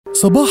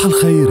صباح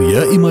الخير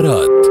يا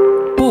إمارات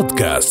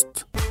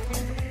بودكاست.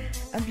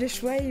 قبل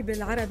شوي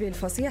بالعربي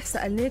الفصيح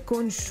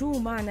سألناكم شو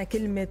معنى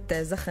كلمة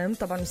زخم.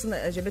 طبعا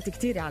وصلنا إجابات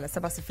كتيرة على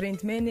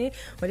 708،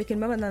 ولكن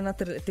ما بدنا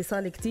نطر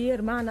الاتصال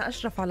كتير. معنا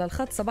أشرف على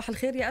الخط. صباح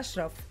الخير يا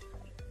أشرف.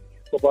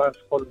 صباح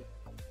الفل.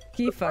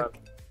 كيفك؟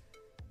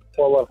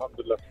 والله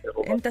الحمد لله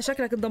بخير. أنت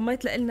شكلك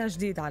انضميت لنا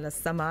جديد على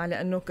السمع،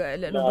 لأنه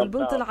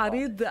بالبنط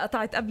العريض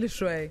قطعت قبل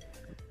شوي.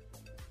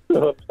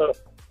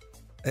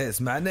 ايه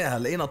سمعناها،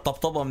 لقينا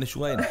الطبطبة من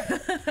شوينا.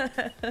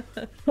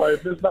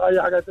 طيب نسمع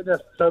اي حاجة تانية.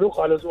 صاروخ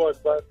على ذوقك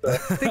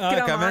بس.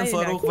 كمان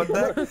صاروخ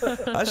بدك؟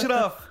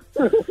 أشرف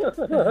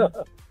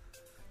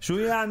شو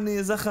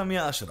يعني زخم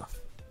يا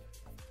أشرف؟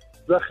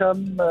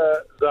 زخم،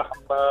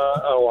 زحمة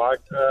او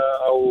عكة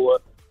او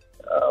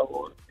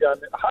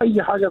يعني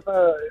اي حاجة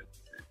فيها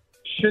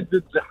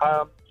شدة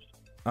زحام.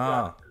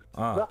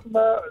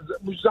 زحمة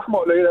مش زحمة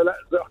قليلة، لا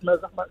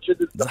زحمة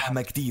شدة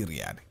زحمة كتير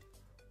يعني.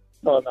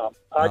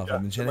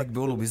 نعم. من هيك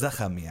بيقولوا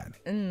بزخم يعني.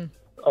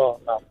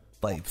 نعم.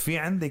 طيب في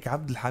عندك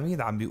عبد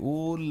الحميد عم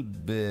بيقول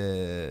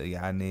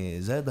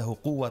يعني زاده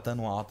قوة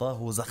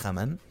وأعطاه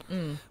زخما.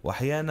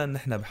 وأحيانا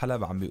نحن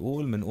بحلب عم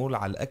بنقول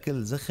على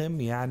الأكل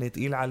زخم يعني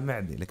تقيل على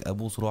المعدة، لك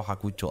أبوس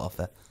روحك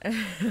وتشوقفه.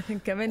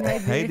 كمان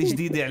هيدي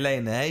جديدة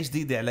علينا، هاي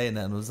جديدة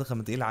علينا إنه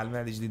الزخم تقيل على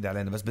المعدة، جديدة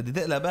علينا. بس بدي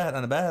دق لباهر،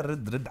 أنا باهر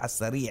رد على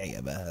السريع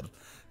يا باهر،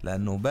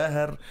 لأنه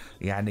باهر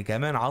يعني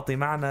كمان عاطي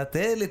معنى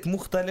ثالث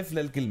مختلف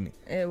للكلمة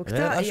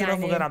غير أشرف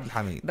يعني وغير عبد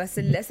الحميد. بس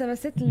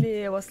الاسمسات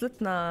اللي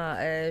وصلتنا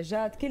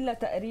جاد كلها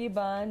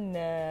تقريبا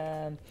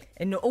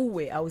إنه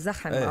قوة أو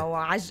زخم أو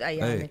عجقة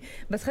يعني.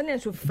 بس خلينا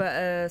نشوف.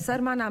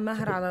 صار معنا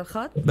ماهر على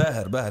الخط.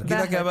 باهر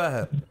كيفك يا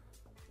باهر؟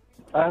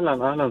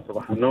 أهلا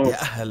صباح النور.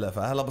 يا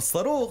أهلا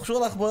بالصاروخ، شو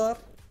الأخبار؟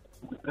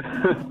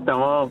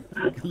 تمام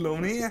كله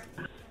منيح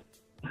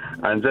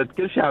عن جد،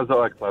 كل شيء على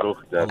ذوقك صاروخ.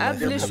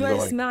 قبل شوي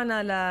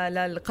سمعنا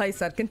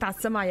للقيصر، كنت على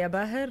السمع يا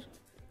باهر؟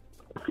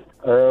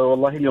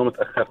 والله اليوم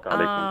تأخرت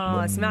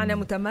عليكم. سمعنا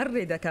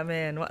متمردة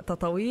كمان، وقتها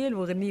طويل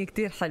وغنية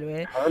كتير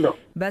حلوة. حلو.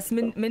 بس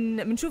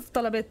منشوف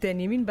طلبات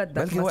تاني. مين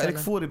بدك؟ بلكي وائل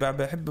كفوري،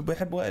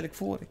 بحب وائل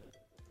كفوري.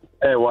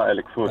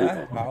 وائل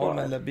كفوري. معقول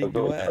من لبيك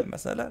بوائل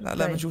مثلا؟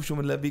 لا بنشوف شو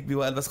من لبيك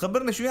بوائل. بس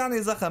خبرنا شو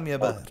يعني زخم يا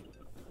باهر.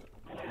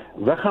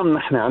 زخم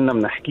نحن عنا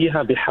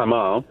بنحكيها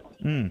بحمام.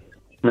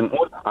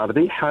 بنقول على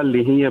الريحة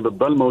اللي هي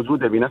بتضل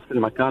موجودة بنفس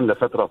المكان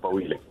لفترة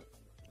طويلة.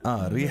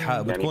 الريحة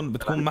يعني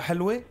بتكون ما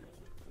حلوة؟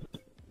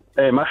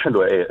 ما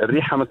حلوة.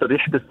 الريحة مثل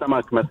ريحة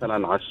السمك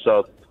مثلا على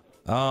الشط.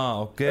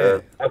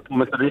 اوكي.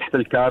 مثل ريحة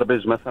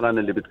الكاربج مثلا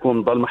اللي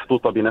بتكون ضل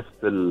محطوطة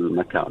بنفس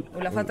المكان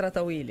ولفترة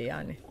طويلة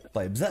يعني.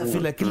 طيب زقفة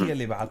لكل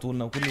يلي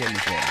بعتولنا وكل يلي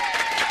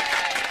شاهد.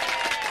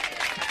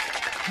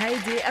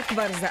 هيدي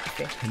أكبر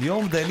زقفة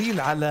اليوم دليل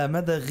على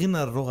مدى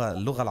غنى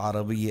اللغة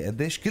العربية.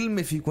 قديش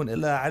كلمة في يكون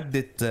لها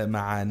عدة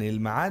معاني.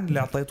 المعاني اللي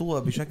اعطيتوها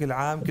بشكل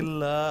عام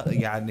كلها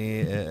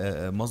يعني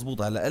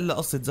مزبوطة. هلا إلا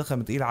قصة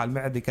زخم تقيل على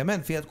المعدة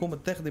كمان فيها تكون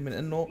متاخدة من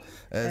إنه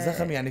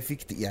زخم يعني في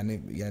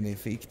يعني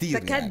في كتير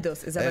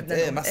تكدس يعني. إذا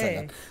بدنا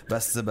مثلا.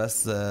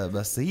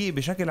 بس هي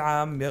بشكل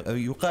عام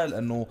يقال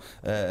إنه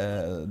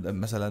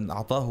مثلا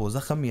أعطاه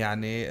زخم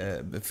يعني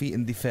في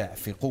اندفاع،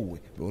 في قوة.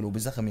 بيقولوا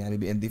بزخم يعني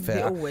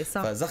باندفاع، بقوة.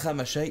 صح.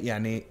 فزخم شيء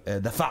يعني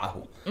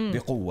دفعه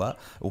بقوة.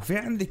 وفي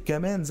عندك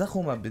كمان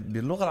زخم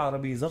باللغة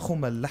العربية،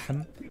 زخم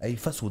اللحم أي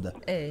فسد،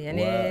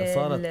 يعني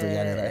وصارت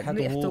يعني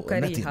رائحته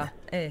نتنة.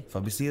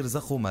 فبصير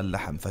زخم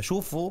اللحم.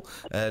 فشوفوا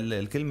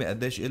الكلمة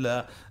قديش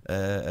إلها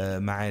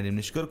معاني.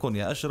 بنشكركم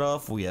يا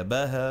أشرف ويا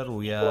باهر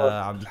ويا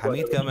عبد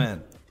الحميد كمان.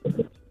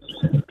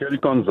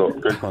 كلكم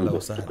ذوق.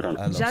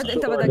 شكرا. جاد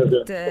انت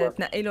بدك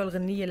تنقي له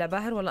الغنية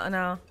لباهر ولا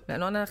انا؟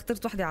 لانه انا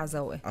اخترت وحده على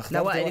ذوقي.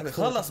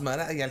 خلص ما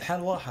يعني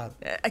الحال واحد.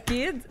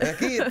 اكيد.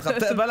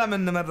 بتقبلها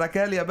من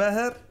ركال يا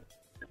باهر؟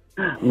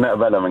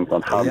 نقبلها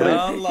منكم. حاضرين.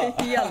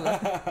 يلا.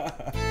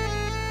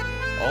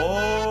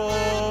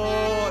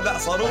 لا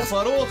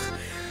صاروخ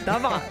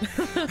طبعا.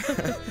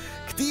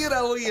 كتير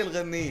قوية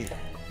الغنية،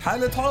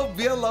 حالة حب.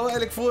 يلا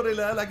وائل كفوري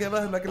لك يا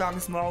باهر، لك اللي عم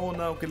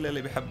يسمعونا وكل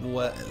اللي بيحبوا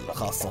وائل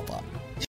خاصة.